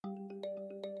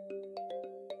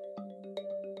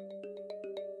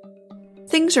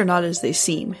Things are not as they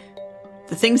seem.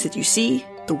 The things that you see,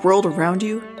 the world around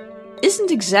you, isn't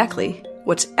exactly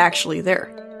what's actually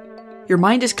there. Your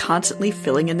mind is constantly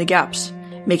filling in the gaps,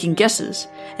 making guesses,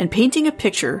 and painting a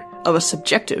picture of a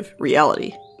subjective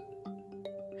reality.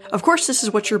 Of course, this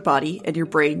is what your body and your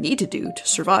brain need to do to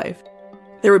survive.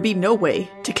 There would be no way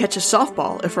to catch a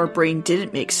softball if our brain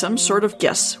didn't make some sort of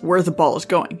guess where the ball is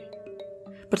going.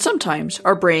 But sometimes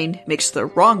our brain makes the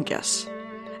wrong guess.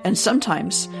 And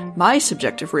sometimes my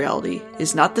subjective reality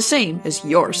is not the same as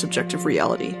your subjective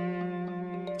reality.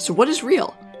 So what is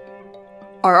real?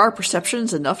 Are our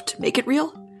perceptions enough to make it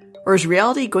real? Or is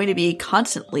reality going to be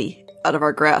constantly out of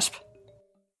our grasp?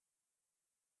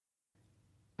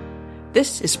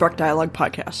 This is Spark Dialogue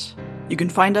Podcasts. You can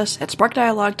find us at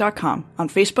sparkdialogue.com on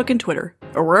Facebook and Twitter,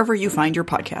 or wherever you find your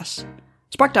podcasts.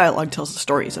 Spark Dialogue tells the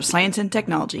stories of science and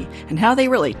technology and how they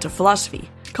relate to philosophy,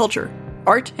 culture,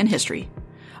 art, and history.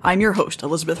 I'm your host,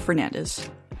 Elizabeth Fernandez.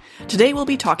 Today we'll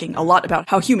be talking a lot about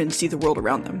how humans see the world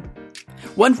around them.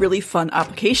 One really fun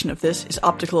application of this is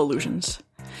optical illusions.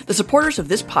 The supporters of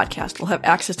this podcast will have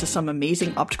access to some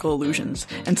amazing optical illusions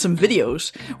and some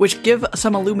videos which give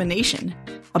some illumination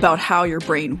about how your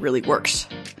brain really works.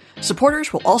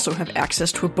 Supporters will also have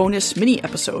access to a bonus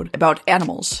mini-episode about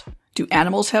animals. Do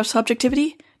animals have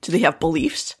subjectivity? Do they have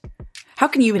beliefs? How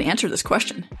can you even answer this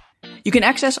question? You can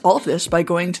access all of this by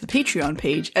going to the Patreon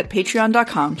page at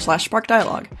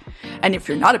patreon.com/sparkdialogue. And if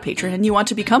you're not a patron and you want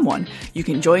to become one, you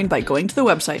can join by going to the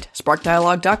website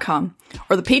sparkdialogue.com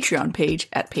or the Patreon page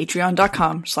at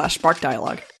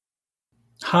patreon.com/sparkdialogue.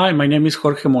 Hi, my name is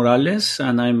Jorge Morales,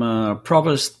 and I'm a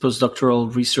provost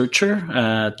postdoctoral researcher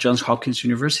at Johns Hopkins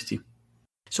University.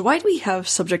 So why do we have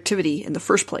subjectivity in the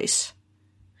first place?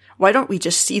 Why don't we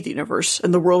just see the universe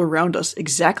and the world around us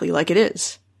exactly like it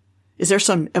is? Is there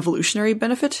some evolutionary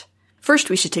benefit? First,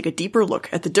 we should take a deeper look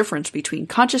at the difference between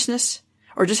consciousness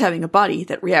or just having a body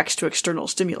that reacts to external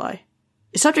stimuli.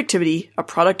 Is subjectivity a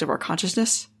product of our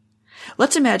consciousness?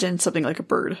 Let's imagine something like a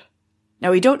bird. Now,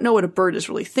 we don't know what a bird is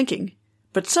really thinking,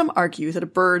 but some argue that a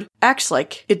bird acts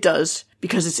like it does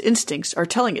because its instincts are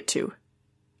telling it to.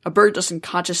 A bird doesn't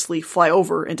consciously fly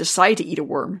over and decide to eat a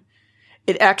worm.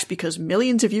 It acts because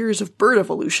millions of years of bird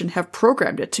evolution have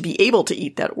programmed it to be able to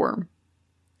eat that worm.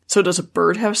 So does a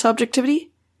bird have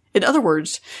subjectivity? In other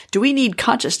words, do we need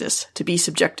consciousness to be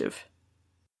subjective?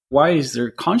 Why is there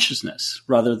consciousness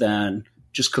rather than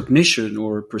just cognition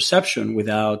or perception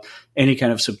without any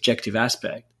kind of subjective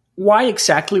aspect? Why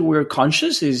exactly we're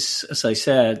conscious is, as I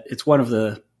said, it's one of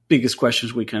the biggest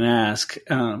questions we can ask.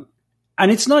 And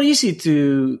it's not easy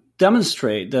to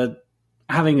demonstrate that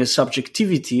having a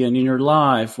subjectivity, an inner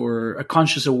life, or a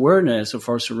conscious awareness of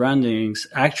our surroundings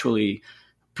actually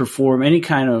perform any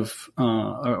kind of,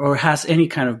 or has any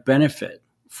kind of benefit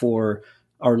for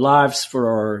our lives, for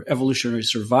our evolutionary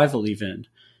survival even.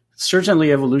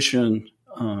 Certainly evolution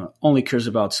only cares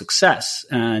about success.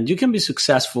 And you can be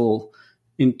successful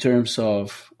in terms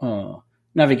of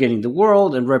navigating the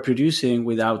world and reproducing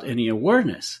without any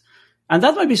awareness. And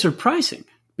that might be surprising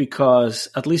because,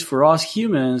 at least for us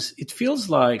humans, it feels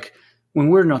like when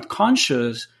we're not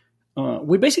conscious,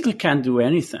 we basically can't do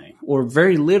anything, or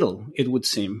very little, it would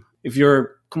seem. If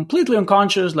you're completely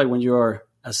unconscious, like when you're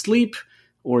asleep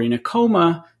or in a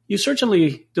coma, you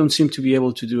certainly don't seem to be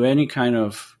able to do any kind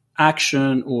of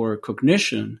action or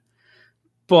cognition.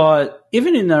 But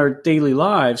even in our daily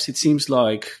lives, it seems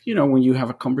like, when you have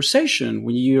a conversation,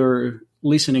 when you're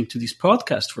listening to this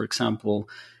podcast, for example,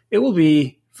 it will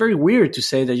be very weird to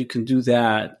say that you can do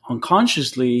that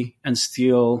unconsciously and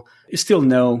still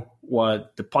know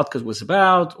what the podcast was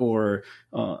about, or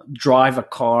drive a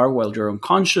car while you're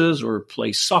unconscious, or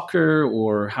play soccer,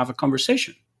 or have a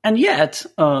conversation. And yet,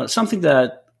 something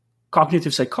that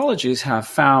cognitive psychologists have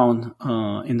found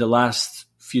in the last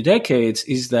few decades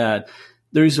is that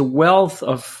there is a wealth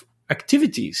of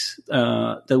activities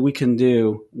that we can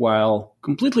do while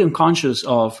completely unconscious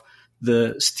of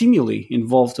the stimuli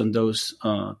involved in those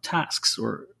tasks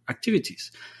or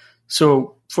activities.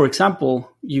 So, for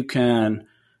example, you can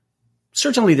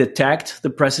certainly detect the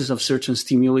presence of certain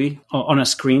stimuli on a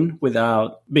screen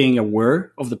without being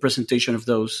aware of the presentation of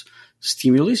those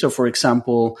stimuli. So, for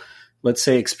example, let's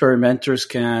say experimenters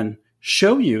can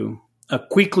show you a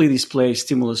quickly displayed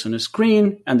stimulus on a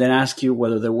screen and then ask you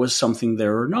whether there was something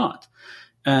there or not.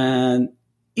 And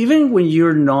even when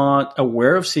you're not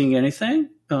aware of seeing anything,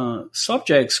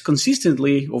 subjects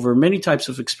consistently over many types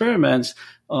of experiments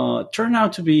turn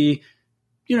out to be,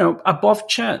 above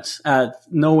chance at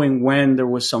knowing when there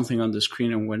was something on the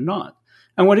screen and when not.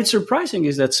 And what is surprising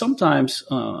is that sometimes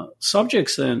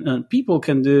subjects and people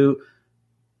can do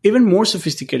even more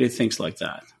sophisticated things like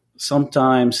that.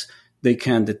 Sometimes they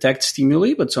can detect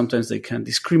stimuli, but sometimes they can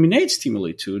discriminate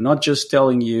stimuli too, not just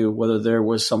telling you whether there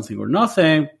was something or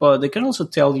nothing, but they can also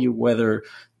tell you whether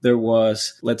there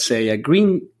was, let's say, a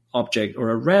green object or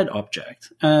a red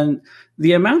object. And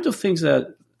the amount of things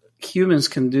that humans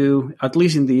can do, at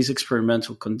least in these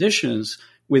experimental conditions,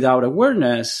 without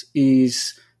awareness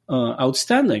is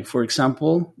outstanding. For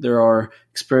example, there are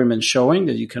experiments showing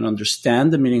that you can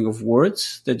understand the meaning of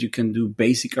words, that you can do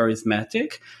basic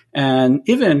arithmetic, and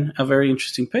even a very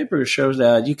interesting paper shows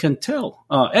that you can tell,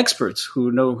 experts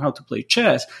who know how to play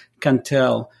chess can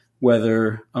tell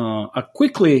whether a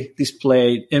quickly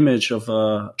displayed image of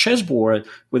a chessboard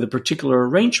with a particular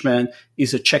arrangement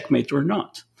is a checkmate or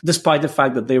not, despite the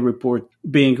fact that they report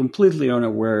being completely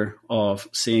unaware of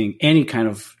seeing any kind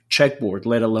of checkboard,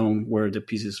 let alone where the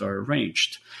pieces are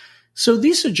arranged. So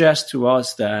this suggests to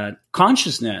us that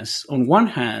consciousness, on one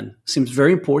hand, seems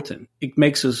very important. It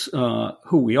makes us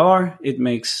who we are. It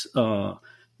makes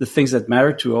the things that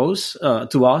matter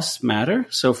to us matter.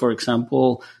 So, for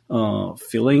example,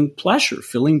 feeling pleasure,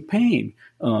 feeling pain,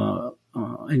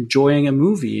 enjoying a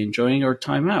movie, enjoying our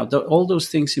time out. All those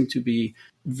things seem to be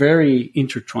very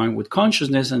intertwined with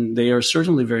consciousness, and they are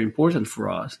certainly very important for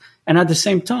us. And at the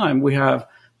same time, we have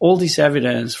all this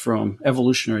evidence from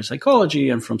evolutionary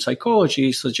psychology and from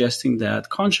psychology suggesting that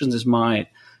consciousness might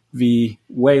be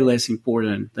way less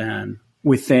important than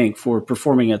we think for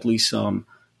performing at least some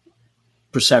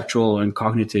perceptual and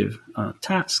cognitive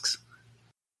tasks.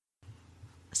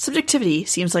 Subjectivity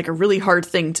seems like a really hard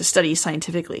thing to study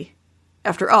scientifically.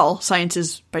 After all, science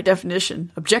is, by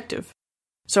definition, objective.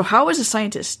 So how, as a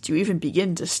scientist, do you even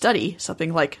begin to study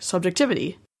something like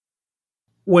subjectivity?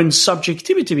 When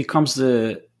subjectivity becomes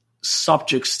the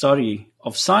subject study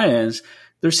of science,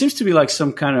 there seems to be like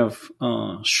some kind of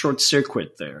short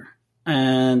circuit there.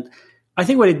 And I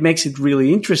think what it makes it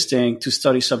really interesting to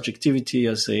study subjectivity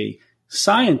as a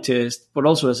scientist, but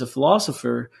also as a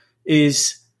philosopher,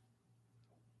 is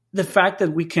the fact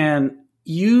that we can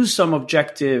use some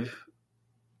objective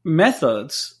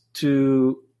methods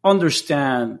to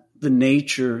understand the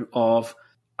nature of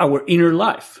our inner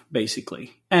life,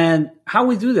 basically. And how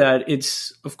we do that,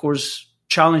 it's, of course,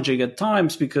 challenging at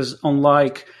times because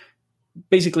unlike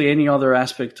basically any other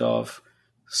aspect of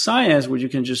science where you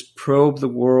can just probe the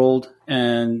world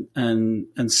and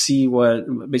see what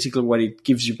it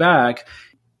gives you back,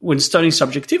 when studying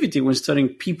subjectivity, when studying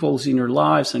people's inner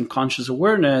lives and conscious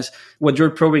awareness, what you're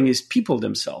probing is people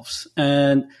themselves.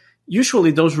 And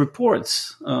usually those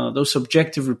reports, those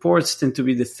subjective reports tend to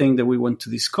be the thing that we want to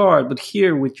discard. But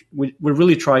here we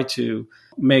really try to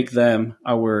make them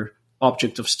our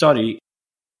object of study.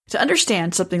 To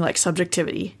understand something like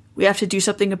subjectivity, we have to do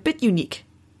something a bit unique.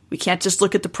 We can't just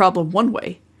look at the problem one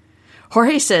way.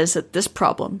 Jorge says that this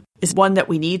problem is one that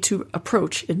we need to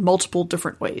approach in multiple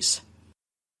different ways.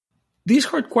 These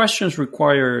hard questions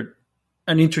require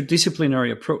an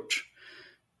interdisciplinary approach.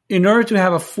 In order to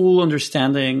have a full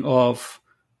understanding of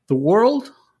the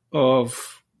world,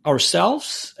 of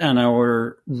ourselves, and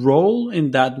our role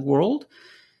in that world,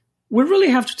 we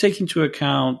really have to take into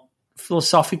account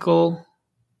philosophical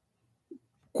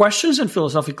questions and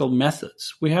philosophical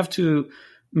methods. We have to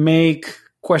make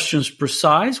questions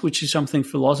precise, which is something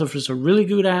philosophers are really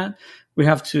good at. We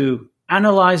have to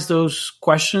analyze those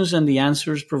questions and the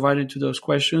answers provided to those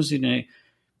questions in a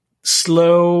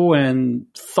slow and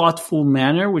thoughtful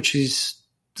manner, which is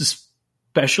the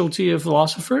specialty of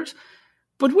philosophers.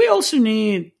 But we also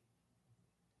need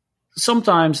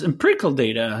sometimes empirical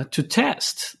data to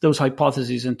test those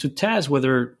hypotheses and to test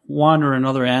whether one or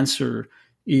another answer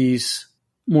is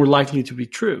more likely to be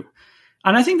true.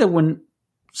 And I think that when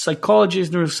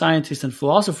psychologists, neuroscientists, and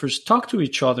philosophers talk to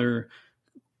each other,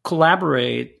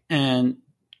 collaborate, and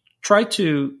try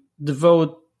to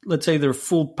devote, let's say, their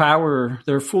full power,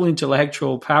 their full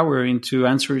intellectual power into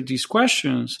answering these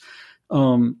questions,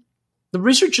 the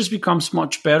research just becomes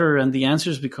much better and the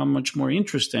answers become much more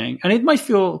interesting. And it might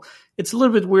feel, it's a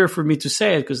little bit weird for me to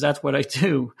say it because that's what I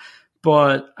do.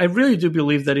 But I really do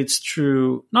believe that it's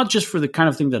true, not just for the kind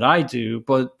of thing that I do,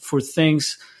 but for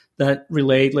things that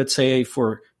relate, let's say,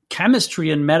 for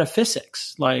chemistry and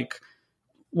metaphysics, like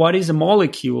what is a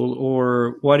molecule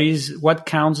or what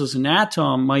counts as an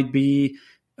atom might be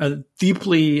a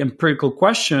deeply empirical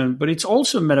question, but it's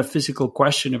also a metaphysical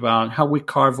question about how we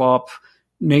carve up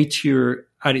nature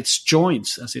at its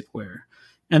joints, as it were.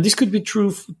 And this could be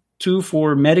true too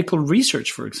for medical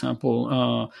research, for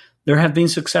example. There have been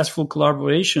successful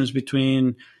collaborations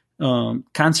between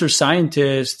cancer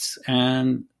scientists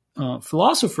and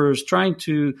philosophers trying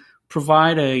to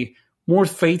provide a more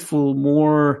faithful,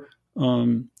 more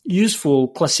useful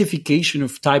classification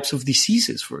of types of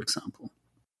diseases, for example.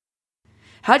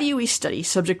 how do we study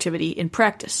subjectivity in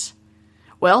practice?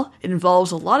 Well, it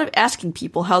involves a lot of asking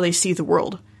people how they see the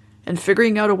world, and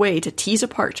figuring out a way to tease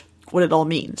apart what it all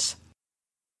means.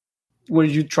 When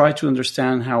you try to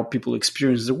understand how people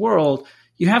experience the world,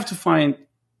 you have to find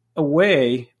a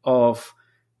way of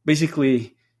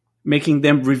basically making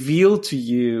them reveal to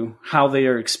you how they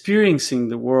are experiencing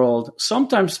the world,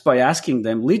 sometimes by asking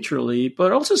them literally,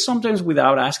 but also sometimes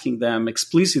without asking them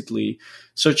explicitly,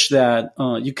 such that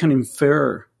you can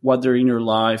infer what their inner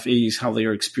life is, how they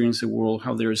are experiencing the world,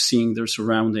 how they are seeing their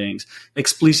surroundings,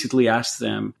 explicitly ask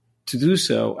them to do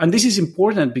so. And this is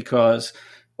important because,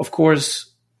 of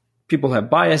course, people have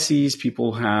biases,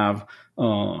 people have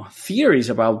theories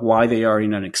about why they are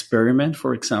in an experiment,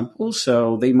 for example.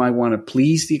 So they might want to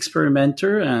please the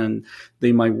experimenter, and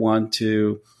they might want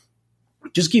to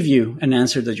just give you an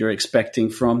answer that you're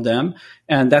expecting from them.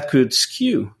 And that could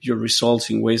skew your results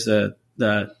in ways that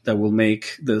will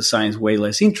make the science way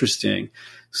less interesting.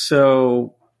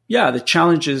 So, yeah, the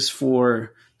challenges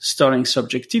for studying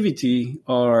subjectivity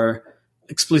are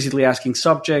explicitly asking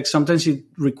subjects. Sometimes it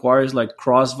requires like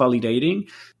cross-validating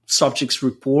subjects'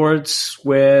 reports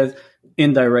with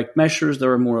indirect measures that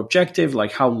are more objective,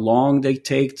 like how long they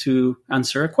take to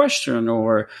answer a question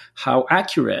or how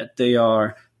accurate they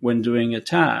are when doing a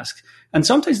task. And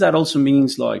sometimes that also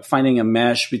means like finding a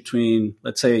mesh between,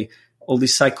 let's say, all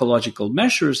these psychological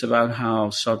measures about how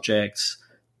subjects,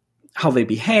 how they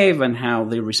behave and how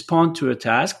they respond to a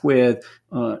task with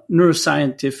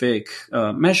neuroscientific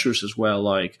measures as well,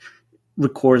 like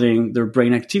recording their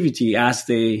brain activity as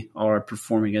they are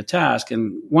performing a task.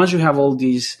 And once you have all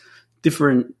these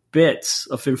different bits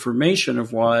of information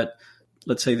of what,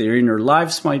 let's say, their inner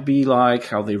lives might be like,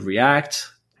 how they react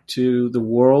to the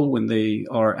world when they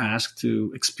are asked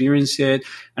to experience it,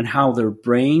 and how their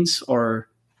brains are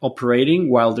operating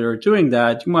while they're doing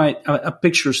that, a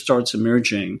picture starts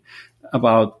emerging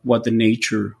about what the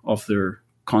nature of their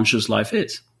conscious life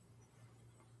is.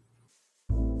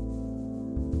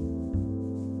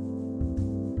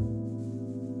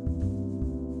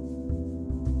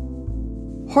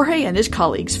 Jorge and his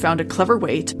colleagues found a clever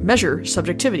way to measure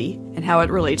subjectivity and how it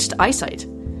relates to eyesight.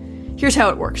 Here's how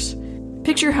it works.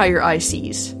 Picture how your eye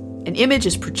sees. An image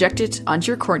is projected onto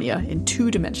your cornea in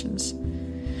 2 dimensions.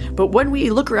 But when we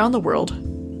look around the world,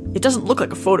 it doesn't look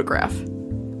like a photograph.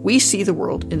 We see the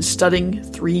world in stunning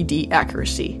 3D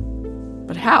accuracy.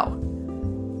 But how?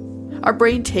 Our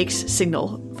brain takes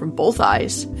signal from both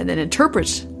eyes and then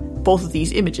interprets both of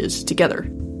these images together.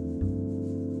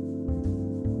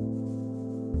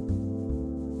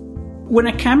 When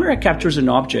a camera captures an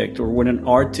object, or when an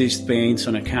artist paints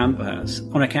on a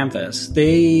canvas,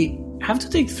 they have to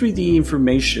take 3D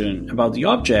information about the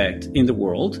object in the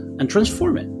world and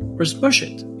transform it or smush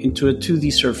it into a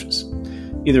 2D surface,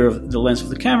 either of the lens of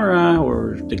the camera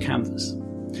or the canvas.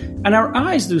 And our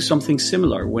eyes do something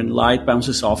similar when light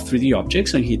bounces off 3D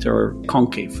objects and hit our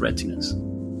concave retinas.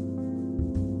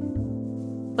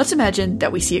 Let's imagine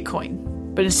that we see a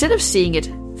coin, but instead of seeing it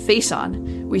face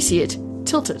on, we see it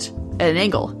tilted at an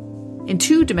angle. In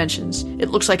 2 dimensions, it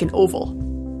looks like an oval,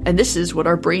 and this is what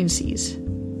our brain sees.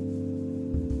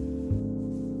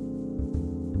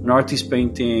 An artist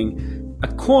painting a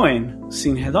coin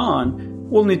seen head-on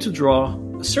will need to draw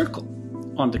a circle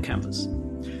on the canvas,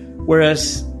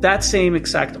 whereas that same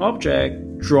exact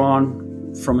object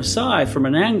drawn from a side, from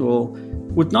an angle,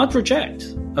 would not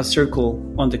project a circle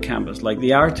on the canvas. Like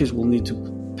the artist will need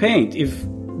to paint, if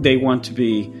they want to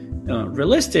be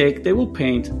realistic, they will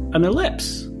paint an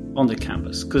ellipse on the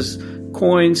canvas, because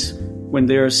coins, when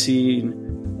they are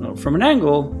seen from an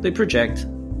angle, they project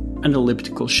an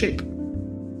elliptical shape.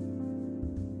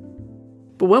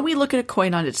 But when we look at a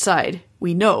coin on its side,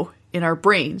 we know, in our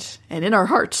brains and in our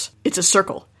hearts, it's a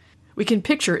circle. We can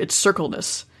picture its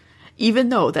circleness, even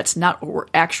though that's not what we're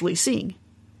actually seeing.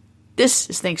 This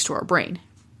is thanks to our brain.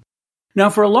 Now,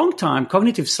 for a long time,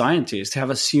 cognitive scientists have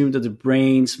assumed that the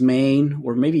brain's main,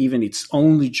 or maybe even its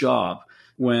only job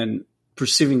when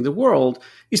perceiving the world,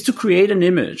 is to create an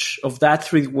image of that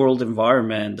 3D world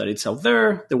environment, that it's out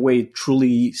there the way it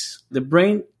truly is. The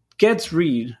brain gets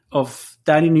rid of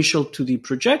that initial 2D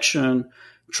projection,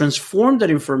 transforms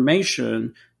that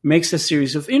information, makes a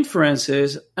series of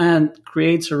inferences, and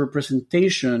creates a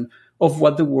representation of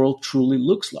what the world truly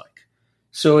looks like.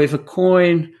 So if a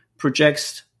coin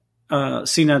projects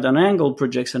seen at an angle,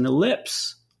 projects an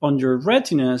ellipse on your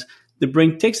retinas, the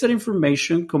brain takes that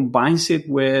information, combines it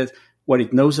with what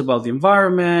it knows about the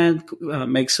environment,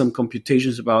 makes some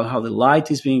computations about how the light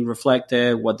is being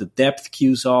reflected, what the depth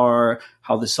cues are,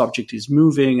 how the subject is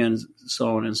moving, and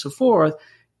so on and so forth,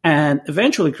 and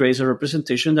eventually creates a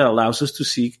representation that allows us to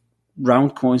see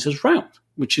round coins as round,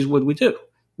 which is what we do.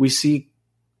 We see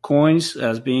coins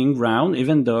as being round,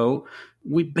 even though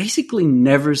we basically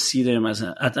never see them as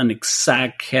at an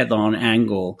exact head-on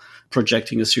angle,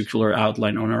 projecting a circular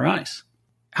outline on our eyes.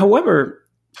 However,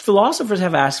 philosophers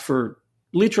have asked for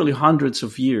literally hundreds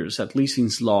of years, at least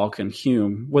since Locke and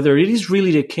Hume, whether it is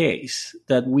really the case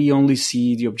that we only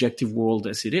see the objective world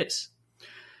as it is.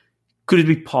 Could it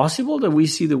be possible that we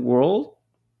see the world,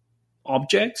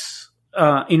 objects,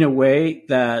 in a way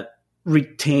that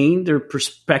retain their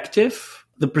perspective,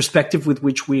 the perspective with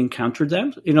which we encounter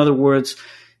them? In other words,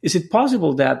 is it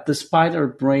possible that despite our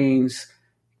brains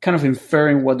kind of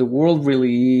inferring what the world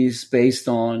really is based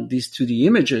on these 2D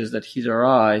images that hit our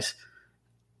eyes,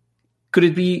 could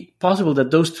it be possible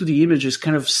that those 2D images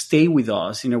kind of stay with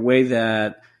us in a way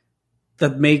that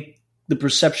make the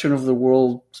perception of the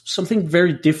world something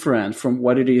very different from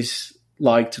what it is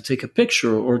like to take a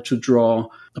picture or to draw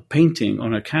a painting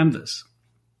on a canvas?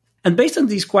 And based on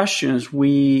these questions,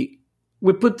 we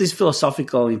put this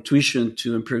philosophical intuition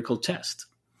to empirical test.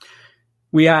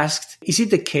 We asked, is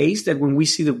it the case that when we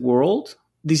see the world,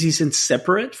 this isn't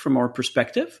separate from our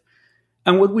perspective?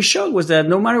 And what we showed was that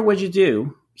no matter what you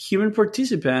do, human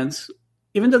participants,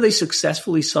 even though they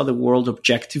successfully saw the world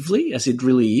objectively as it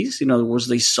really is, in other words,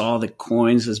 they saw the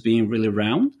coins as being really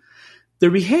round,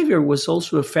 their behavior was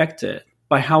also affected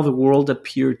by how the world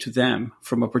appeared to them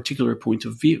from a particular point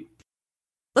of view.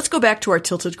 Let's go back to our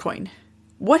tilted coin.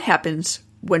 What happens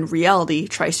when reality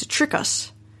tries to trick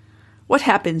us? What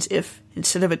happens if,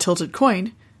 instead of a tilted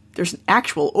coin, there's an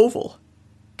actual oval?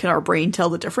 Can our brain tell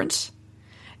the difference?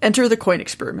 Enter the coin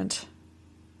experiment.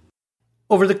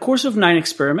 Over the course of 9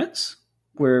 experiments,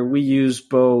 where we use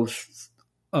both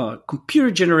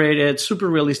computer-generated, super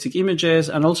realistic images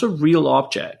and also real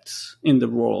objects in the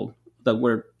world that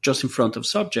were just in front of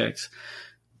subjects,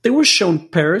 they were shown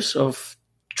pairs of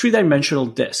 3-dimensional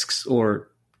discs or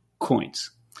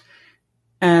coins.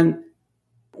 And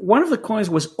one of the coins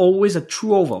was always a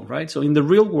true oval, right? So in the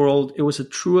real world, it was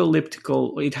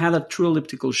it had a true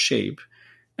elliptical shape.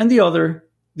 And the other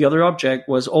object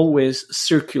was always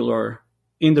circular,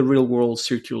 in the real world,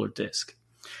 circular disc.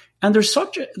 And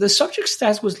the subject's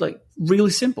task was like really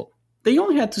simple. They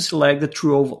only had to select the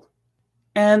true oval.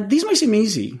 And this might seem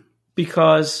easy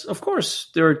because, of course,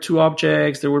 there are 2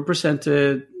 objects that were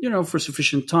presented, for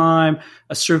sufficient time.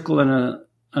 A circle and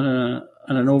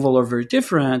an oval are very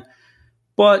different.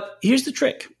 But here's the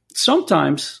trick.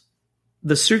 Sometimes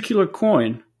the circular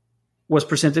coin was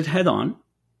presented head-on,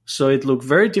 so it looked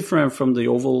very different from the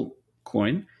oval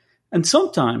coin. And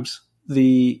sometimes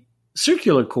the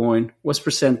circular coin was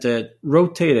presented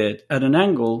rotated at an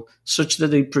angle such that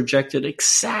they projected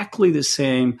exactly the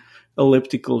same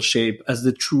elliptical shape as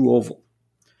the true oval.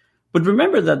 But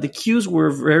remember that the cues were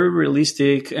very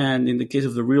realistic, and in the case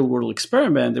of the real-world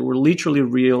experiment, there were literally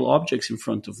real objects in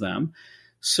front of them.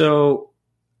 So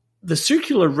the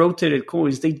circular rotated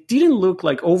coins, they didn't look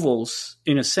like ovals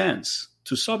in a sense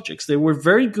to subjects. They were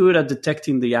very good at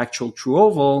detecting the actual true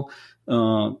oval.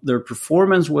 Their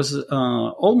performance was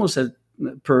almost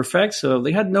perfect, so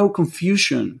they had no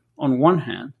confusion on one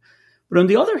hand. But on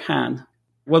the other hand,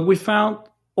 what we found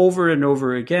over and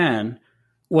over again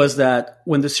was that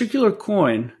when the circular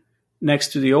coin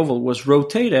next to the oval was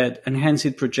rotated and hence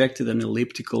it projected an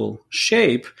elliptical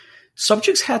shape,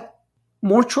 subjects had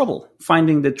more trouble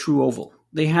finding the true oval.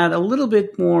 They had a little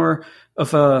bit more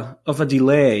of a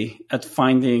delay at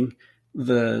finding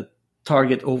the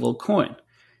target oval coin.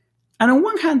 And on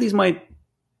one hand, this might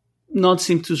not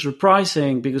seem too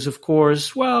surprising because, of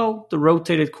course, the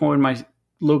rotated coin might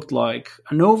look like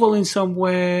an oval in some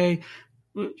way.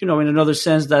 In another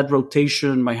sense, that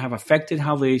rotation might have affected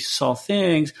how they saw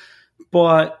things.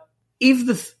 But if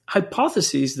the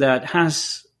hypothesis that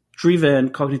has driven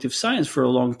cognitive science for a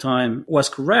long time was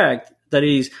correct, that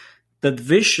is, that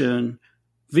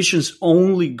vision's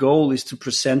only goal is to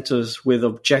present us with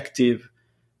objective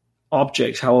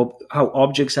objects, how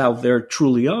objects out there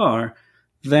truly are,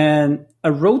 then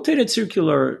a rotated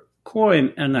circular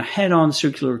coin and a head-on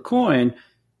circular coin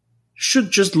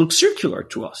should just look circular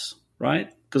to us,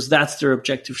 right? Because that's their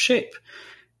objective shape.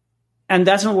 And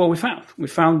that's not what we found. We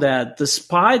found that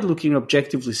despite looking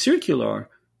objectively circular,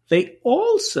 they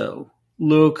also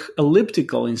look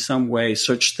elliptical in some way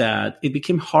such that it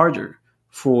became harder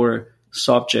for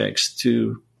subjects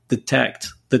to detect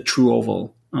the true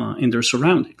oval in their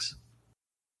surroundings.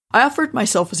 I offered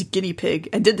myself as a guinea pig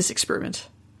and did this experiment.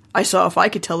 I saw if I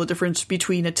could tell the difference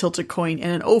between a tilted coin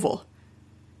and an oval.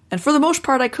 And for the most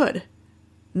part I could.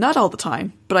 Not all the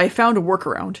time, but I found a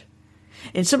workaround.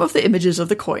 In some of the images of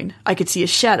the coin, I could see a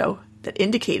shadow that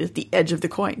indicated the edge of the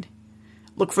coin.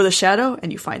 Look for the shadow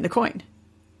and you find the coin.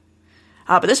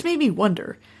 But this made me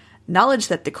wonder. Knowledge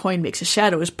that the coin makes a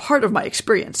shadow is part of my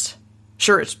experience.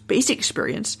 Sure, it's basic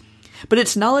experience, but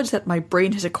it's knowledge that my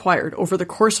brain has acquired over the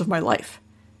course of my life.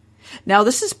 Now,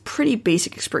 this is pretty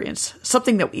basic experience,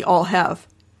 something that we all have.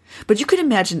 But you could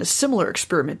imagine a similar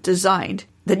experiment designed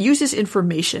that uses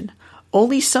information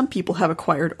only some people have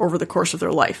acquired over the course of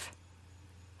their life.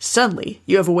 Suddenly,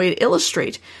 you have a way to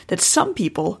illustrate that some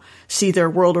people see their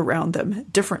world around them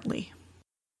differently.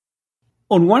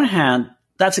 On one hand,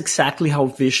 that's exactly how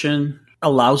vision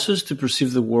allows us to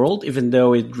perceive the world, even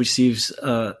though it receives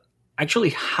actually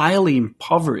highly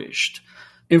impoverished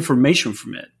information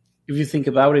from it. If you think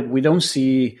about it, we don't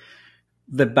see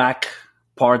the back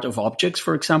part of objects,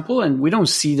 for example, and we don't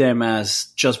see them as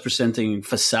just presenting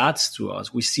facades to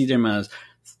us. We see them as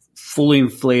fully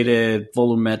inflated,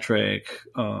 volumetric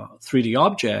 3D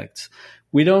objects.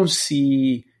 We don't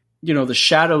see, the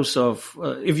shadows of,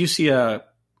 if you see a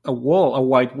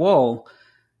white wall,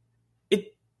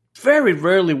 it very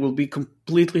rarely will be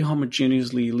completely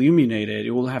homogeneously illuminated.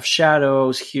 It will have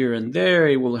shadows here and there.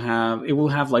 It will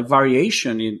have like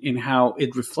variation in how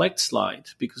it reflects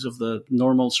light because of the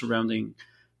normal surrounding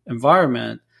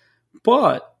environment.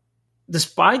 But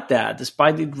despite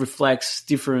it reflects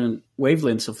different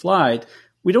wavelengths of light,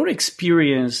 we don't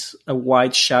experience a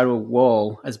white shadow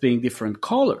wall as being different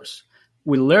colors.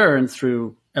 We learn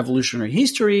through evolutionary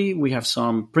history. We have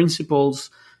some principles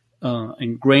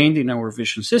ingrained in our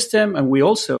vision system, and we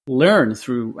also learn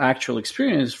through actual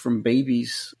experience from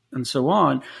babies and so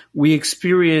on. We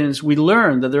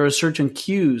learn that there are certain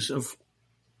cues of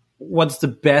what's the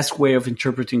best way of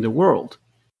interpreting the world.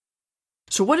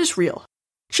 So what is real?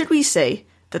 Should we say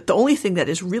that the only thing that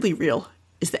is really real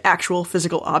is the actual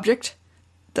physical object,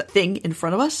 the thing in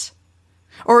front of us?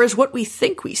 Or is what we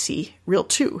think we see real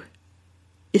too?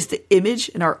 Is the image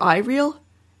in our eye real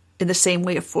in the same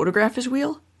way a photograph is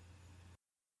real?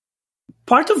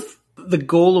 Part of the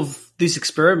goal of these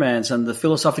experiments and the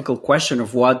philosophical question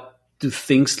of what do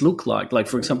things look like,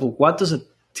 for example, what does a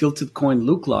tilted coin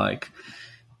look like?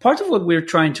 Part of what we're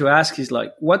trying to ask is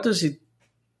what does it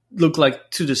look like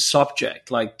to the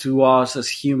subject, like to us as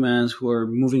humans who are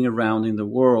moving around in the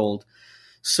world?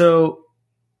 So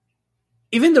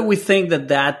even though we think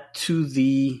that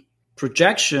 2D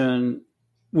projection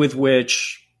with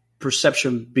which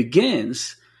perception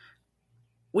begins,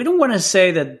 we don't want to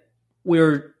say that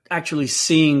we're actually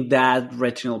seeing that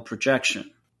retinal projection.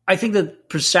 I think that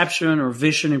perception or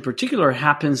vision in particular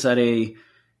happens at a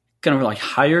kind of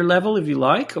higher level, if you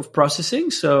like, of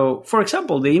processing. So, for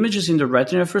example, the images in the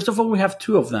retina, first of all, we have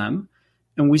two of them,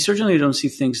 and we certainly don't see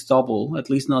things double, at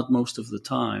least not most of the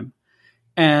time.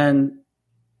 And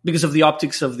because of the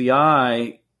optics of the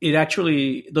eye,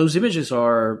 those images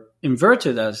are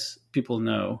inverted, as people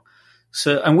know.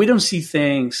 So, and we don't see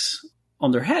things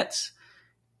on their heads.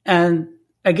 And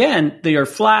again, they are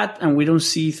flat, and we don't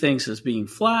see things as being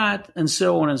flat, and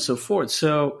so on and so forth.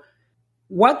 So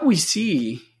what we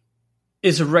see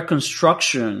is a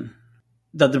reconstruction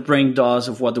that the brain does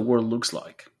of what the world looks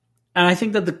like. And I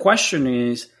think that the question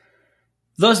is,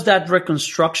 does that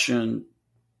reconstruction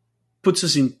puts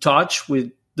us in touch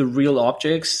with the real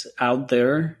objects out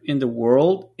there in the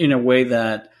world in a way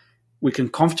that we can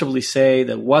comfortably say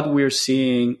that what we're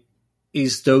seeing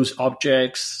is those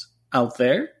objects out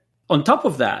there? On top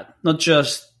of that, not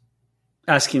just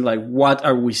asking what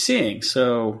are we seeing?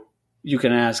 So you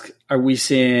can ask, are we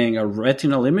seeing our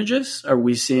retinal images? Are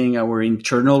we seeing our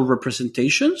internal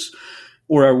representations?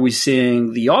 Or are we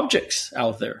seeing the objects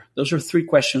out there? Those are three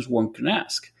questions one can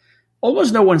ask.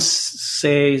 Almost no one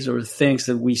says or thinks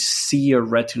that we see our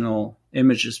retinal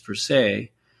images per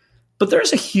se. But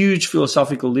there's a huge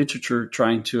philosophical literature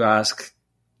trying to ask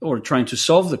or trying to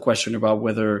solve the question about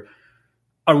whether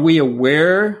are we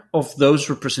aware of those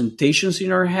representations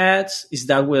in our heads? Is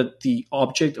that what the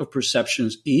object of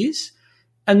perceptions is?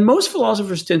 And most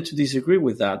philosophers tend to disagree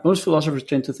with that. Most philosophers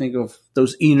tend to think of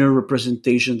those inner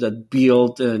representations that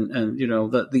build and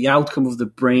the outcome of the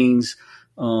brain's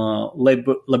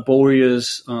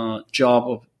laborious job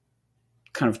of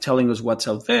kind of telling us what's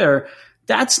out there.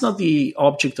 That's not the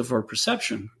object of our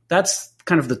perception. That's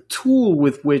kind of the tool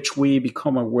with which we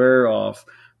become aware of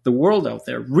the world out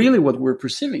there. Really what we're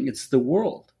perceiving, it's the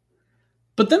world.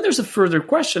 But then there's a further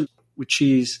question, which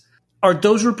is, are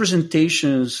those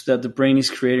representations that the brain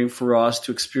is creating for us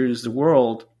to experience the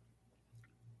world,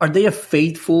 are they a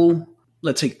faithful,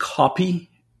 let's say,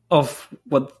 copy of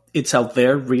what it's out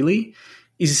there really?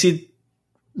 Is it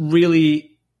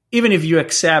really, even if you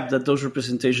accept that those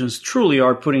representations truly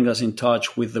are putting us in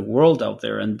touch with the world out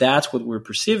there, and that's what we're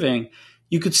perceiving,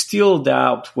 you could still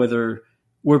doubt whether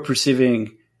we're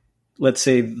perceiving let's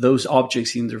say, those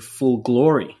objects in their full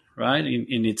glory, right?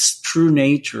 In its true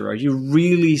nature? Are you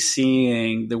really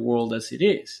seeing the world as it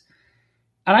is?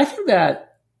 And I think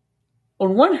that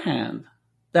on one hand,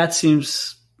 that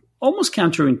seems almost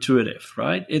counterintuitive,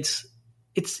 right? It's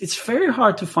very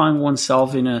hard to find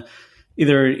oneself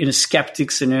either in a skeptic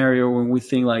scenario when we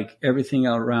think like everything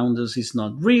around us is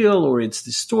not real, or it's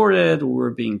distorted, or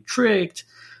we're being tricked.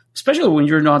 Especially when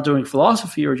you're not doing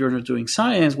philosophy or you're not doing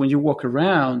science, when you walk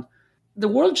around, the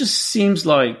world just seems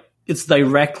like it's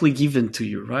directly given to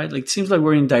you, right? Like it seems like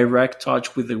we're in direct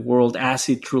touch with the world as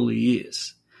it truly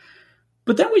is.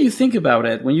 But then when you think about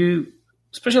it,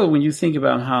 especially when you think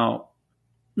about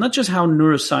not just how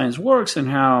neuroscience works and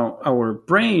how our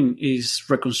brain is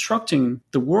reconstructing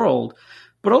the world,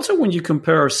 but also when you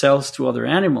compare ourselves to other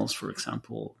animals, for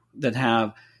example, that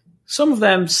have some of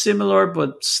them similar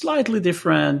but slightly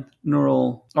different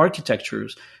neural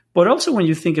architectures. But also when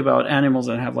you think about animals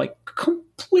that have like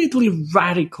completely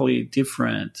radically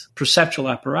different perceptual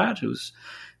apparatus,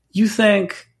 you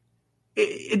think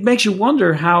it makes you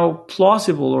wonder how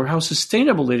plausible or how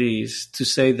sustainable it is to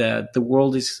say that the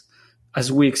world is, as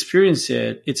we experience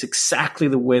it, it's exactly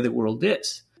the way the world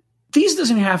is. This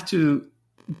doesn't have to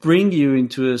bring you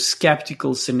into a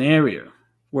skeptical scenario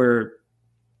where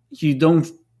you don't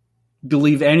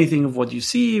believe anything of what you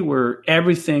see, where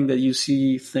everything that you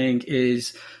think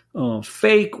is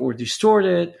fake or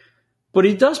distorted. But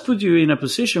it does put you in a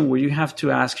position where you have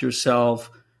to ask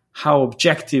yourself how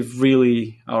objective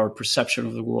really our perception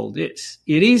of the world is.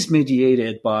 It is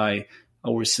mediated by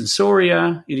our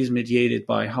sensoria. It is mediated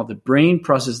by how the brain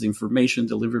processes the information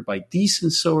delivered by these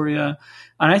sensoria.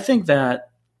 And I think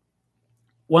that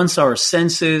once our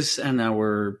senses and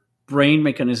our brain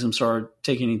mechanisms are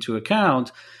taken into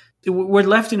account, we're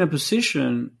left in a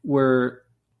position where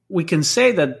we can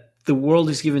say that the world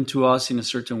is given to us in a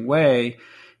certain way,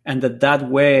 and that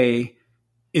way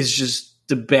is just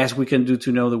the best we can do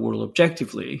to know the world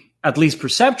objectively, at least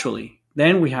perceptually.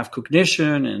 Then we have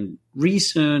cognition and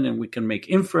reason, and we can make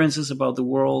inferences about the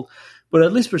world. But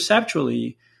at least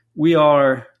perceptually, we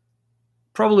are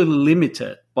probably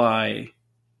limited by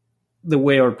the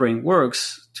way our brain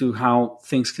works to how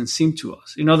things can seem to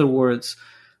us. In other words,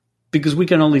 because we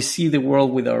can only see the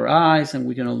world with our eyes and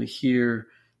we can only hear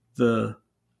the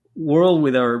world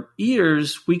with our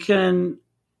ears, we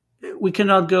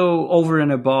cannot go over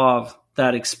and above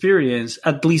that experience,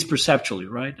 at least perceptually,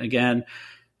 right? Again,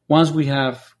 once we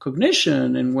have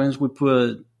cognition and once we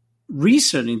put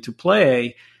reason into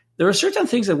play, there are certain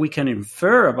things that we can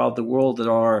infer about the world that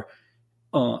are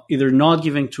either not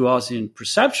given to us in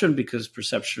perception because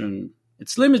perception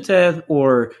it's limited,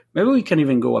 or maybe we can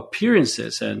even go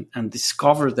appearances and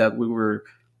discover that we were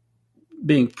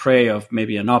being prey of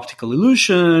maybe an optical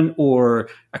illusion or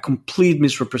a complete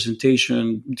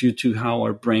misrepresentation due to how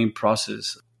our brain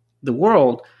processes the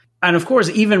world. And of course,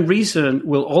 even reason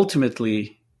will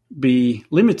ultimately be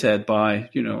limited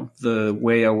by, the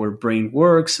way our brain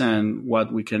works and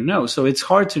what we can know. So it's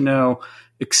hard to know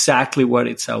exactly what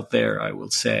it's out there, I will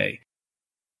say.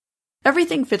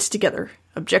 Everything fits together.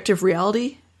 Objective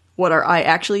reality, what our eye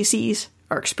actually sees,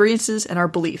 our experiences, and our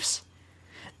beliefs.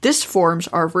 This forms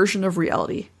our version of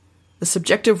reality, the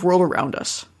subjective world around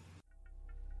us.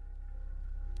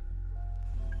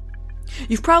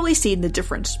 You've probably seen the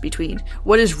difference between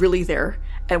what is really there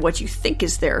and what you think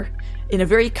is there in a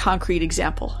very concrete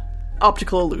example,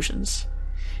 optical illusions.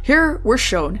 Here we're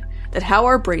shown that how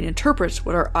our brain interprets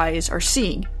what our eyes are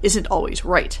seeing isn't always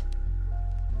right.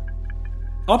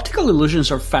 Optical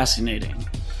illusions are fascinating.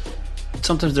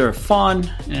 Sometimes they're fun,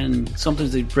 and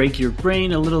sometimes they break your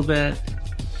brain a little bit.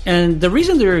 And the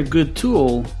reason they're a good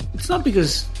tool, it's not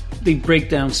because they break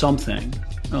down something,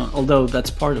 although that's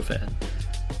part of it.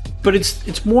 But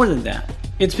it's more than that.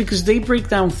 It's because they break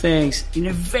down things in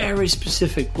a very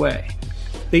specific way.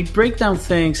 They break down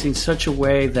things in such a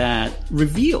way that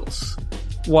reveals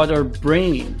what our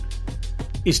brain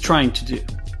is trying to do.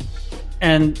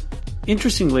 And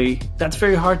interestingly, that's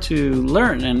very hard to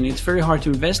learn, and it's very hard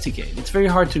to investigate. It's very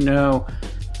hard to know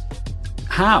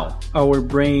how our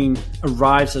brain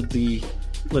arrives at the,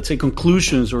 let's say,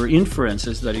 conclusions or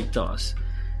inferences that it does.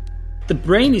 The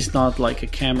brain is not like a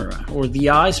camera, or the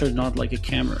eyes are not like a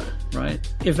camera, right?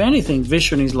 If anything,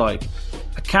 vision is like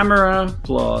a camera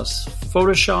plus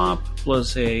Photoshop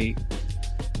plus a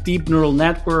deep neural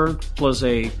network plus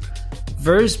a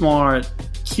very smart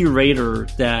curator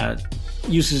that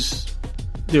uses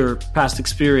their past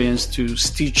experience to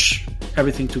stitch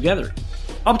everything together.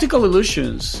 Optical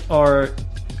illusions are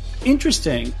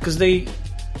interesting because they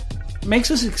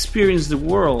makes us experience the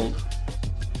world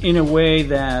in a way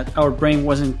that our brain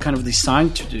wasn't kind of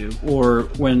designed to do, or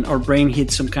when our brain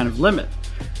hits some kind of limit.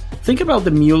 Think about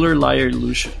the Mueller-Lyer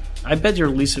illusion. I bet your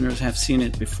listeners have seen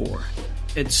it before.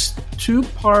 It's two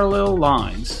parallel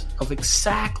lines of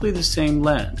exactly the same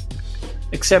length,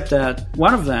 except that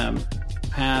one of them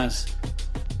has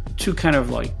two kind of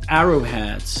like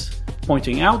arrowheads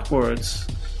pointing outwards,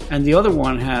 and the other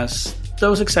one has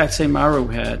those exact same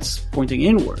arrowheads pointing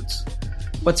inwards.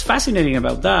 What's fascinating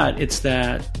about that is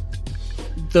that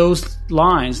those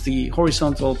lines, the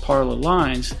horizontal parallel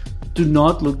lines, do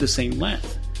not look the same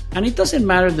length. And it doesn't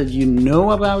matter that you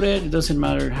know about it. It doesn't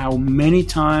matter how many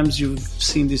times you've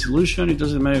seen this illusion. It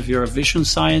doesn't matter if you're a vision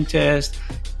scientist.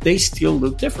 They still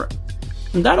look different.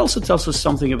 And that also tells us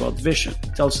something about vision.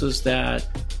 It tells us that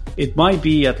it might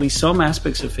be, at least some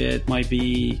aspects of it, might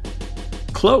be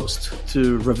closed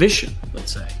to revision,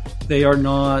 let's say. They are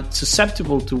not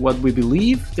susceptible to what we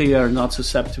believe. They are not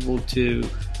susceptible to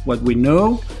what we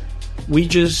know. We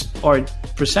just are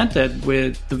presented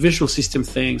with the visual system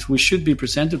things we should be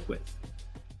presented with.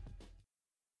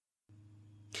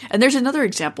 And there's another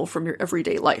example from your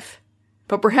everyday life,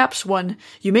 but perhaps one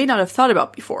you may not have thought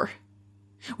about before.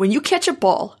 When you catch a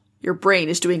ball, your brain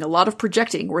is doing a lot of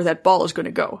projecting where that ball is going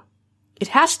to go. It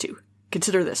has to.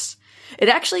 Consider this. It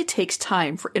actually takes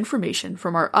time for information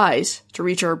from our eyes to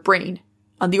reach our brain,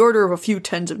 on the order of a few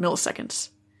tens of milliseconds.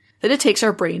 Then it takes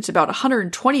our brains about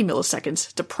 120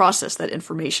 milliseconds to process that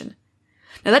information.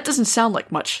 Now that doesn't sound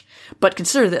like much, but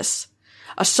consider this.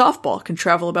 A softball can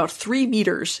travel about 3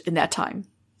 meters in that time.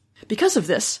 Because of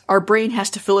this, our brain has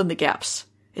to fill in the gaps.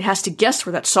 It has to guess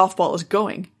where that softball is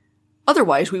going.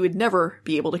 Otherwise, we would never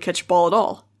be able to catch a ball at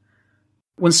all.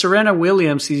 When Serena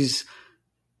Williams is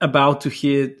about to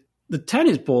hit the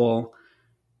tennis ball,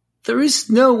 there is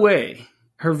no way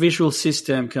her visual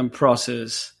system can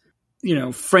process,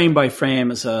 frame by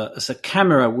frame as a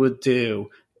camera would do,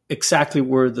 exactly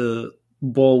where the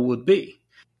ball would be.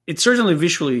 It certainly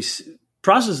visually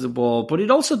processes the ball, but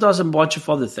it also does a bunch of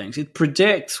other things. It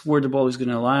predicts where the ball is going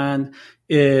to land.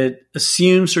 It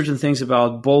assumes certain things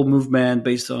about ball movement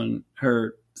based on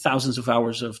her thousands of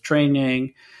hours of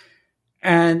training.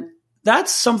 And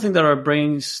that's something that our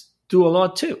brains do a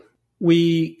lot too.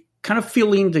 We kind of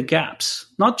fill in the gaps,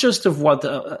 not just of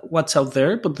what's out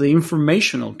there, but the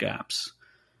informational gaps.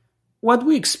 What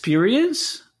we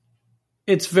experience,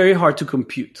 it's very hard to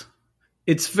compute.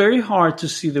 It's very hard to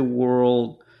see the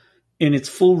world in its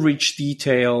full rich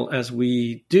detail as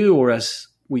we do, or as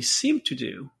we seem to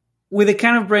do. With the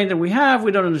kind of brain that we have,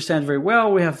 we don't understand very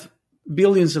well. We have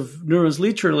billions of neurons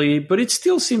literally, but it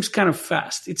still seems kind of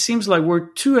fast. It seems like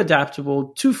we're too adaptable,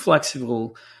 too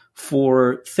flexible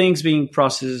for things being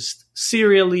processed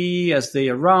serially as they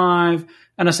arrive.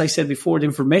 And as I said before, the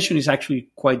information is actually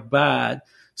quite bad.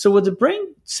 So what the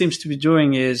brain seems to be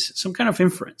doing is some kind of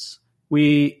inference.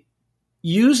 We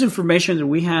use information that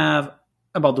we have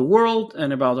about the world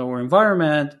and about our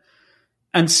environment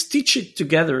and stitch it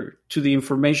together to the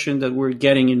information that we're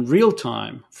getting in real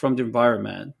time from the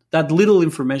environment, that little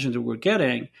information that we're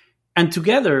getting. And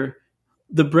together,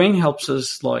 the brain helps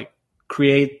us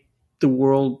create the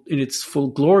world in its full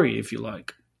glory, if you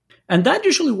like. And that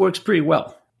usually works pretty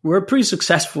well. We're pretty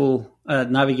successful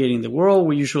at navigating the world.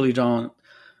 We usually don't,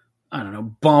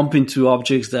 bump into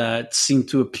objects that seem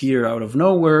to appear out of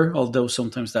nowhere, although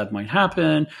sometimes that might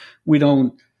happen. We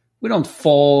don't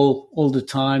fall all the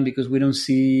time because we don't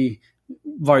see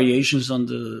variations on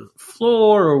the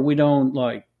floor, or we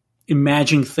don't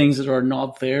imagine things that are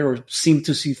not there, or seem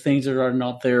to see things that are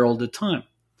not there all the time.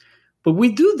 But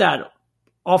we do that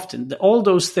often. All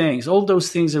those things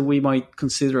that we might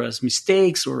consider as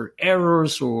mistakes or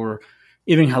errors or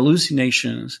even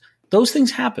hallucinations, those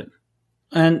things happen.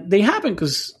 And they happen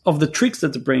because of the tricks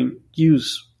that the brain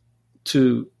uses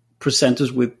to present us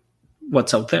with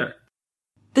what's out there.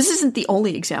 This isn't the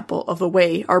only example of the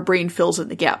way our brain fills in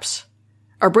the gaps.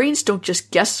 Our brains don't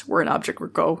just guess where an object will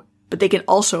go, but they can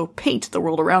also paint the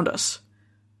world around us.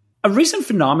 A recent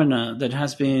phenomenon that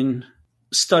has been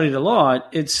studied a lot,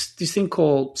 it's this thing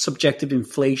called subjective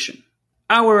inflation.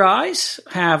 Our eyes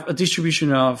have a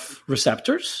distribution of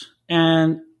receptors,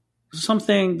 and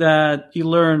something that you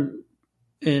learn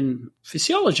in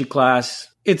physiology class,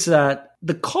 it's that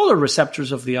the color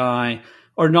receptors of the eye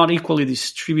are not equally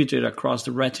distributed across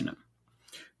the retina.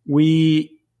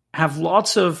 We have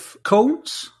lots of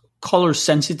cones,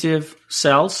 color-sensitive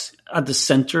cells at the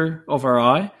center of our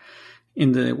eye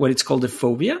in what it's called the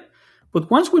fovea.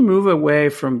 But once we move away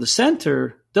from the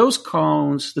center, those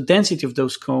cones, the density of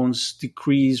those cones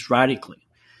decrease radically.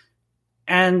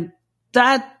 And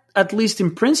that, at least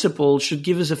in principle, should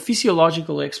give us a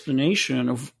physiological explanation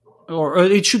of or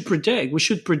it should predict, we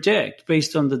should predict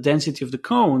based on the density of the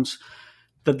cones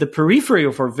that the periphery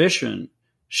of our vision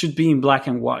should be in black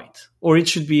and white, or it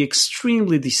should be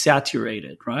extremely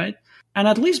desaturated, right? And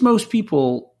at least most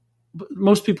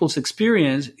people's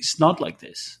experience is not like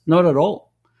this, not at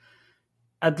all.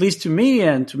 At least to me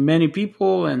and to many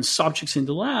people and subjects in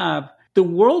the lab, the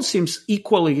world seems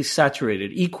equally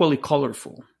saturated, equally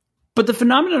colorful. But the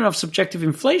phenomenon of subjective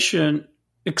inflation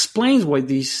explains why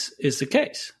this is the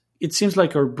case. It seems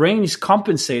like our brain is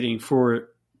compensating for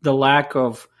the lack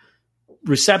of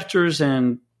receptors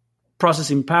and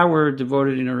processing power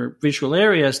devoted in our visual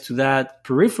areas to that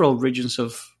peripheral regions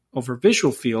of our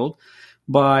visual field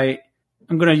by,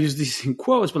 I'm going to use this in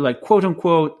quotes, but like quote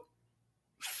unquote,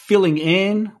 filling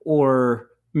in or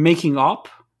making up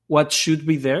what should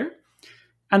be there.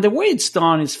 And the way it's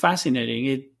done is fascinating.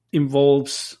 It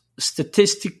involves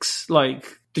statistics,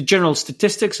 like the general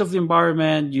statistics of the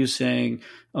environment, using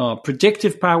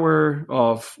predictive power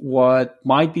of what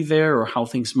might be there or how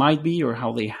things might be or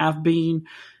how they have been.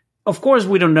 Of course,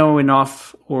 we don't know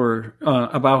enough or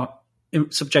about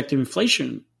subjective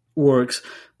inflation works,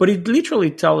 but it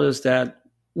literally tells us that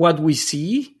what we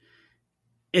see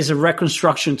is a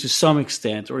reconstruction to some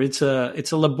extent, or it's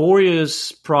a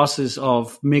laborious process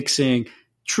of mixing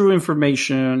true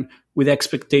information with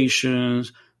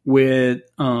expectations, with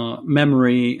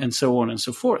memory, and so on and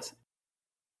so forth.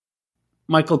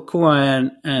 Michael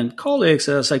Cohen and colleagues,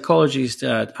 a psychologist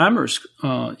at Amherst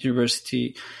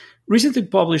University, recently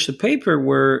published a paper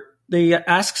where they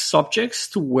asked subjects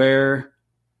to wear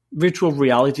virtual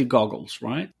reality goggles,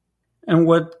 right? And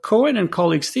what Cohen and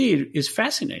colleagues did is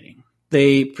fascinating.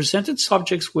 They presented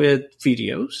subjects with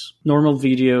videos, normal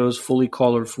videos, fully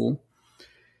colorful,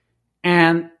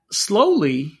 and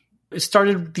slowly it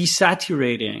started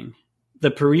desaturating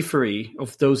the periphery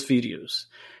of those videos.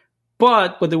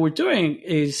 But what they were doing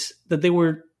is that they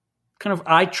were kind of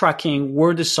eye tracking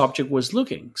where the subject was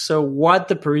looking. So what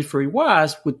the periphery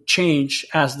was would change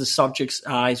as the subject's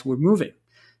eyes were moving.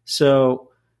 So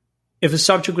if a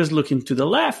subject was looking to the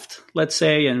left, let's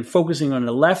say, and focusing on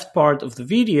the left part of the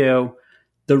video,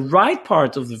 the right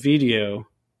part of the video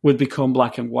would become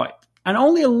black and white. And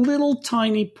only a little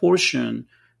tiny portion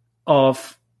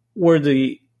of where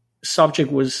the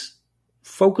subject was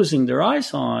focusing their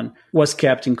eyes on was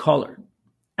kept in color.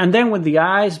 And then when the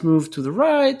eyes moved to the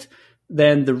right,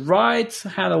 then the right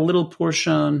had a little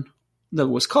portion that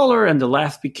was color and the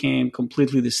left became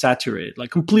completely desaturated,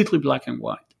 like completely black and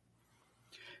white.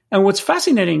 And what's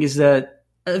fascinating is that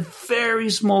a very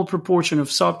small proportion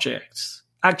of subjects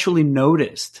actually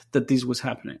noticed that this was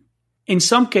happening. In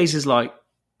some cases, like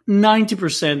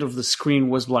 90% of the screen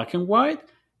was black and white,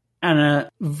 and a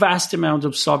vast amount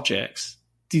of subjects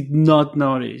did not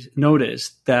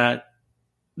notice that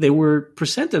they were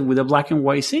presented with a black and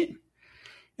white scene.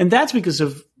 And that's because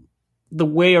of the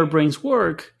way our brains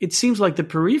work. It seems like the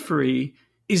periphery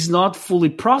is not fully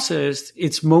processed.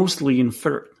 It's mostly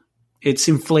inferred. It's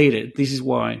inflated. This is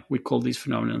why we call this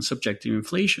phenomenon subjective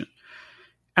inflation.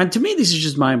 And to me, this is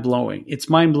just mind-blowing. It's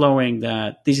mind-blowing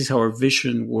that this is how our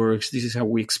vision works. This is how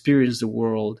we experience the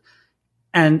world.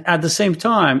 And at the same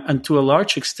time, and to a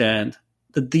large extent,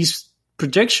 that these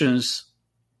predictions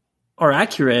are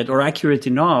accurate or accurate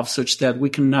enough such that we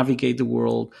can navigate the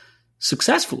world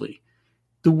successfully.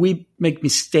 Do we make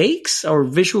mistakes? Our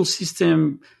visual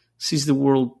system sees the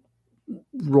world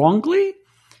wrongly?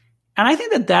 And I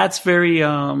think that that's very,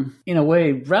 in a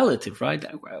way, relative, right?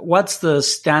 What's the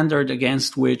standard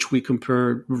against which we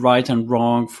compare right and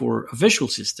wrong for a visual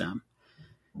system?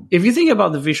 If you think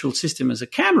about the visual system as a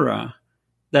camera,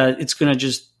 that it's going to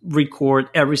just record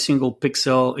every single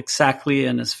pixel exactly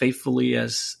and as faithfully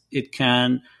as it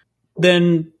can,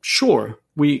 then sure,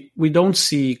 we don't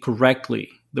see correctly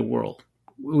the world.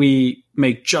 We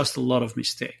make just a lot of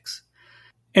mistakes.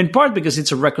 In part because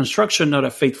it's a reconstruction, not a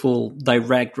faithful,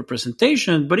 direct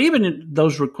representation, but even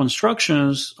those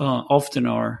reconstructions often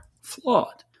are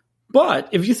flawed. But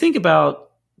if you think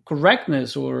about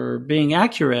correctness or being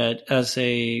accurate as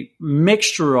a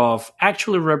mixture of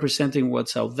actually representing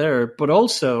what's out there, but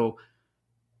also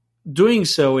doing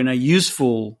so in a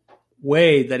useful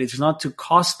way that it's not too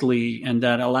costly and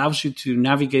that allows you to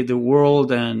navigate the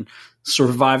world and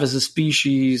survive as a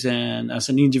species and as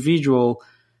an individual,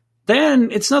 then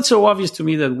it's not so obvious to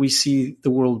me that we see the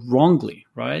world wrongly,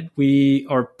 right? We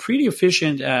are pretty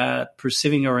efficient at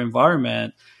perceiving our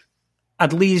environment,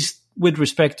 at least with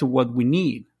respect to what we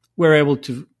need. We're able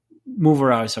to move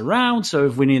our eyes around. So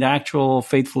if we need actual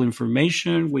faithful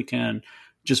information, we can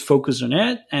just focus on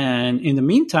it. And in the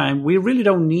meantime, we really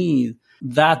don't need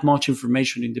that much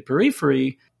information in the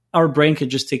periphery. our brain can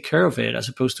just take care of it as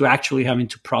opposed to actually having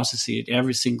to process it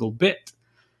every single bit.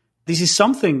 This is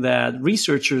something that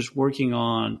researchers working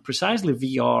on precisely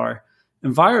VR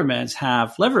environments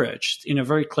have leveraged in a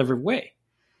very clever way.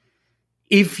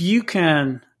 If you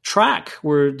can track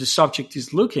where the subject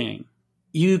is looking,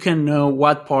 you can know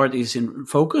what part is in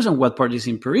focus and what part is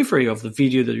in periphery of the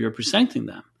video that you're presenting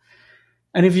them.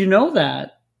 And if you know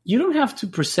that, you don't have to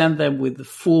present them with the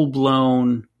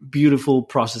full-blown, beautiful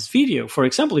processed video. For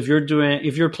example, if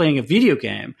you're playing a video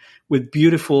game with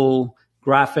beautiful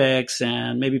graphics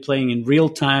and maybe playing in real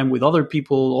time with other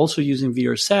people also using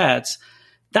VR sets,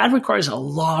 that requires a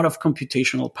lot of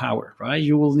computational power, right?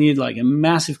 You will need like a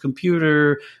massive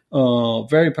computer,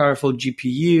 very powerful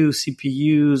GPU,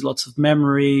 CPUs, lots of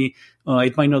memory.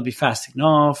 It might not be fast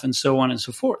enough, and so on and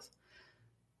so forth.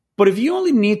 But if you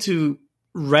only need to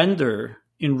render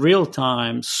in real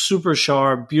time, super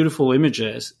sharp, beautiful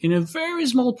images in a very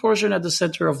small portion at the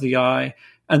center of the eye,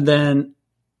 and then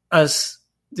as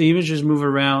the images move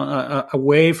around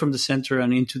away from the center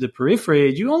and into the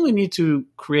periphery, you only need to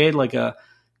create like a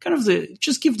kind of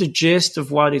just give the gist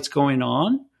of what is going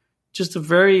on. Just a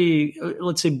very,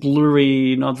 let's say,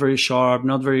 blurry, not very sharp,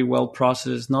 not very well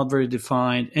processed, not very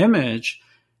defined image,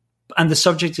 and the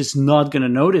subject is not going to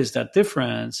notice that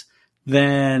difference,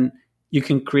 then you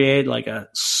can create like a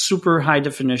super high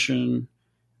definition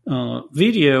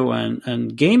video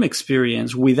and game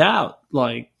experience without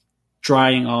like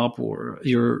drying up or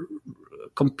your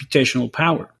computational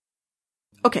power.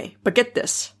 Okay, but get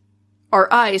this. Our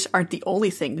eyes aren't the only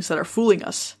things that are fooling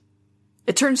us.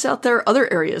 It turns out there are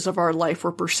other areas of our life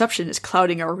where perception is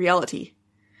clouding our reality.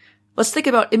 Let's think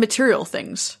about immaterial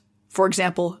things. For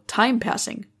example, time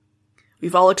passing.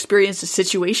 We've all experienced a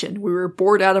situation where we were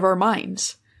bored out of our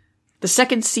minds. The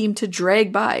seconds seem to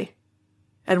drag by.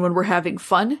 And when we're having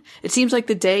fun, it seems like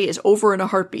the day is over in a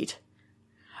heartbeat.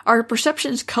 Our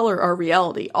perceptions color our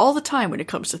reality all the time when it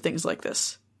comes to things like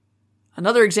this.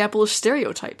 Another example is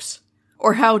stereotypes,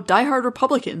 or how diehard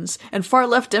Republicans and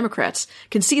far-left Democrats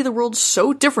can see the world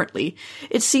so differently,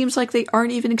 it seems like they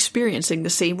aren't even experiencing the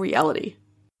same reality.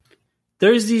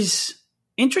 There is this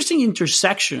interesting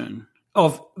intersection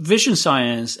of vision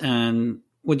science and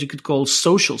what you could call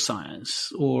social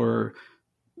science, or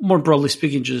more broadly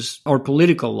speaking, just our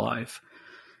political life.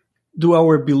 Do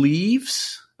our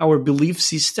beliefs, our belief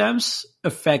systems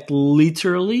affect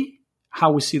literally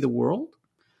how we see the world?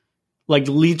 Like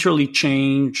literally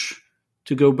change,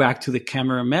 to go back to the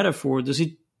camera metaphor, does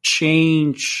it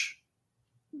change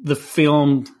the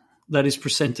film that is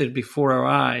presented before our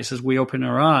eyes as we open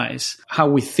our eyes, how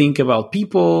we think about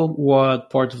people, what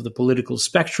part of the political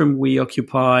spectrum we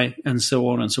occupy, and so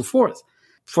on and so forth?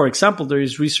 For example, there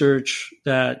is research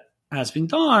that has been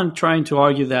done trying to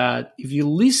argue that if you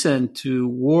listen to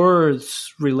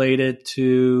words related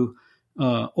to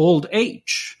old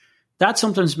age, that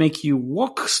sometimes make you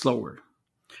walk slower.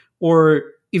 Or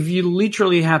if you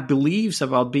literally have beliefs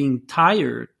about being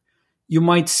tired, you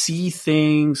might see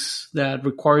things that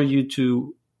require you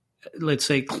to, let's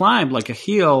say, climb like a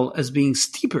hill as being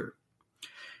steeper.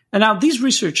 And now this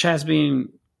research has been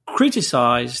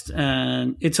criticized,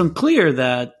 and it's unclear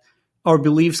that our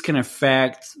beliefs can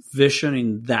affect vision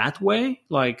in that way.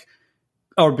 Like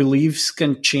our beliefs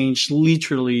can change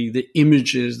literally the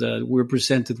images that we're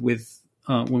presented with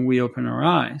when we open our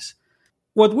eyes.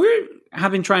 What we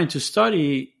have been trying to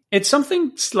study, it's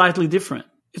something slightly different.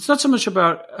 It's not so much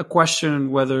about a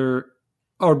question whether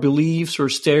our beliefs or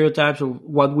stereotypes of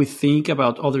what we think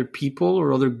about other people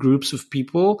or other groups of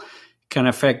people can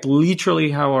affect literally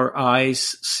how our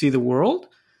eyes see the world,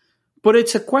 but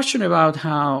it's a question about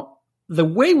how the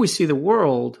way we see the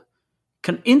world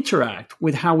can interact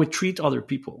with how we treat other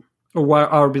people or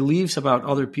what our beliefs about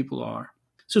other people are.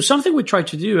 So something we tried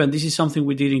to do, and this is something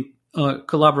we did in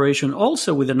collaboration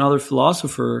also with another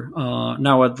philosopher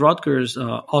now at Rutgers,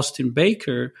 Austin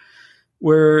Baker,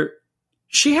 where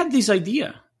she had this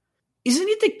idea. Isn't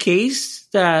it the case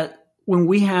that when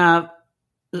we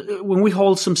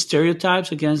hold some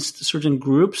stereotypes against certain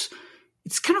groups,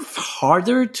 it's kind of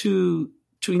harder to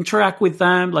interact with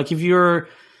them? Like if you're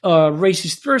a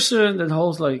racist person that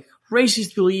holds like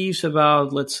racist beliefs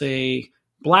about, let's say,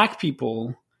 black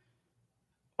people,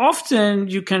 often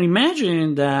you can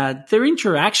imagine that their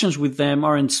interactions with them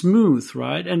aren't smooth,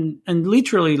 right? And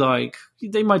literally, like,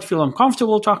 they might feel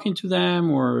uncomfortable talking to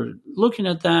them or looking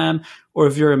at them. Or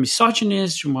if you're a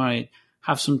misogynist, you might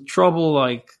have some trouble,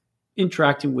 like,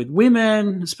 interacting with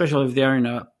women, especially if they're in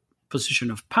a position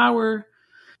of power.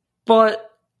 But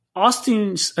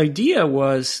Austin's idea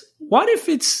was, what if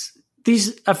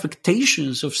these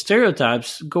affectations of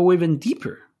stereotypes go even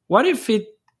deeper? What if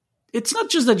it's not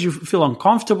just that you feel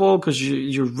uncomfortable because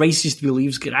your racist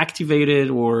beliefs get activated,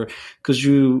 or because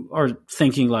you are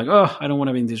thinking like, oh, I don't want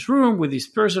to be in this room with this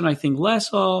person I think less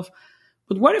of.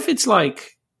 But what if it's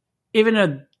like even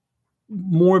a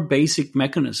more basic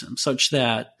mechanism such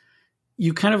that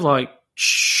you kind of like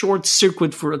short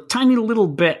circuit for a tiny little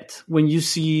bit when you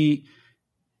see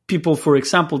people, for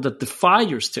example, that defy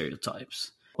your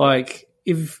stereotypes. Like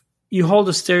if you hold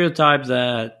a stereotype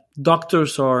that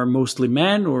doctors are mostly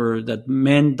men, or that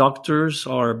men doctors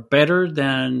are better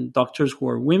than doctors who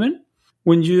are women,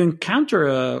 when you encounter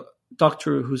a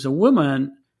doctor who's a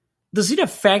woman, does it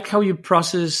affect how you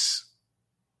process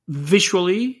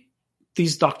visually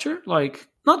this doctor? Like,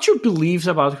 not your beliefs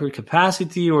about her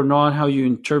capacity, or not how you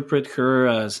interpret her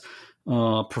as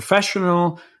a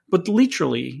professional, but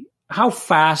literally how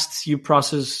fast you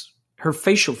process her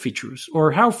facial features,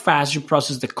 or how fast you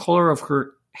process the color of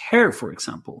her hair, for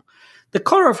example. The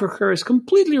color of her hair is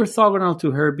completely orthogonal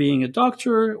to her being a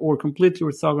doctor, or completely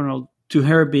orthogonal to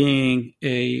her being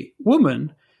a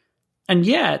woman. And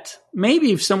yet,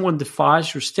 maybe if someone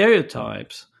defies your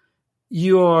stereotypes,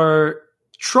 you're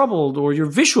troubled, or your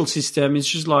visual system is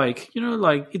just like,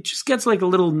 like it just gets like a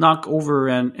little knock over,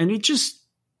 and it just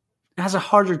has a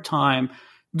harder time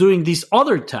doing these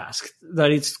other tasks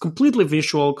that it's completely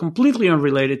visual, completely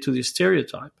unrelated to the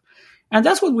stereotype. And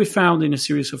that's what we found in a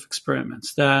series of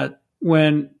experiments, that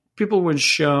when people were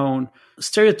shown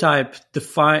stereotype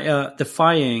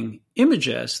defying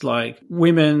images like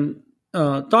women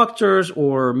doctors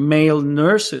or male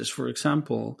nurses, for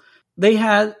example, they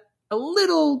had a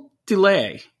little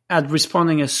delay at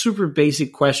responding a super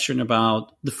basic question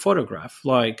about the photograph.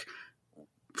 Like,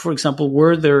 for example,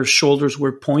 where their shoulders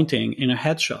were pointing in a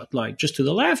headshot, like just to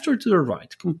the left or to the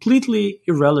right, completely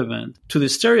irrelevant to the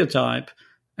stereotype.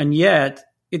 And yet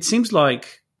it seems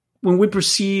like when we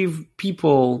perceive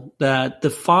people that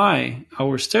defy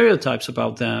our stereotypes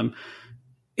about them,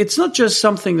 it's not just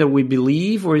something that we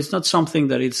believe, or it's not something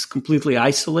that it's completely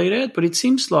isolated, but it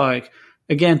seems like,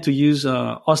 again, to use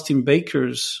Austin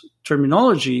Baker's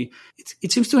terminology,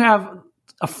 it seems to have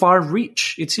a far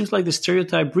reach. It seems like the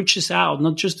stereotype reaches out,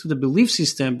 not just to the belief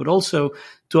system, but also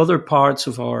to other parts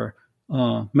of our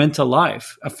mental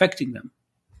life, affecting them.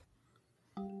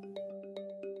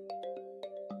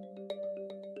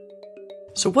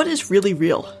 So what is really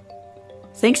real?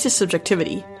 Thanks to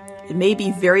subjectivity, it may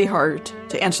be very hard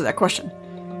to answer that question.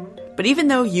 But even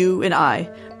though you and I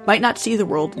might not see the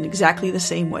world in exactly the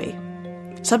same way,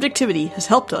 subjectivity has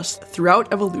helped us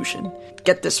throughout evolution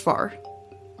get this far.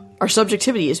 Our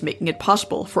subjectivity is making it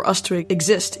possible for us to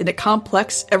exist in a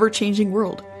complex, ever-changing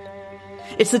world.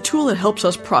 It's the tool that helps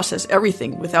us process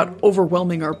everything without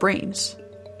overwhelming our brains.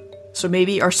 So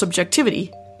maybe our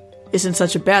subjectivity isn't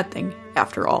such a bad thing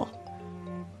after all.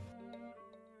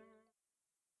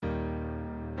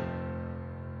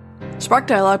 Spark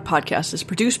Dialogue Podcast is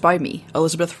produced by me,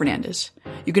 Elizabeth Fernandez.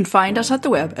 You can find us at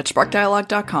the web at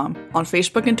sparkdialogue.com, on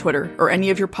Facebook and Twitter, or any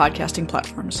of your podcasting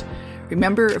platforms.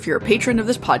 Remember, if you're a patron of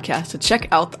this podcast, to check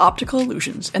out the Optical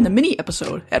Illusions and the mini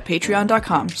episode at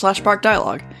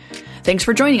patreon.com/sparkdialogue. Thanks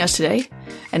for joining us today,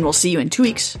 and we'll see you in 2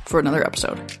 weeks for another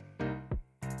episode.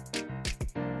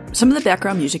 Some of the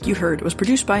background music you heard was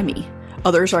produced by me.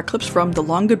 Others are clips from The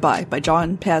Long Goodbye by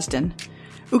John Pasden,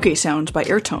 Uke Sounds by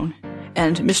Airtone,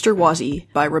 and Mr.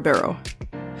 Wazi by Ribeiro.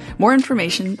 More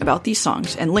information about these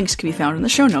songs and links can be found in the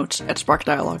show notes at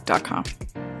sparkdialogue.com.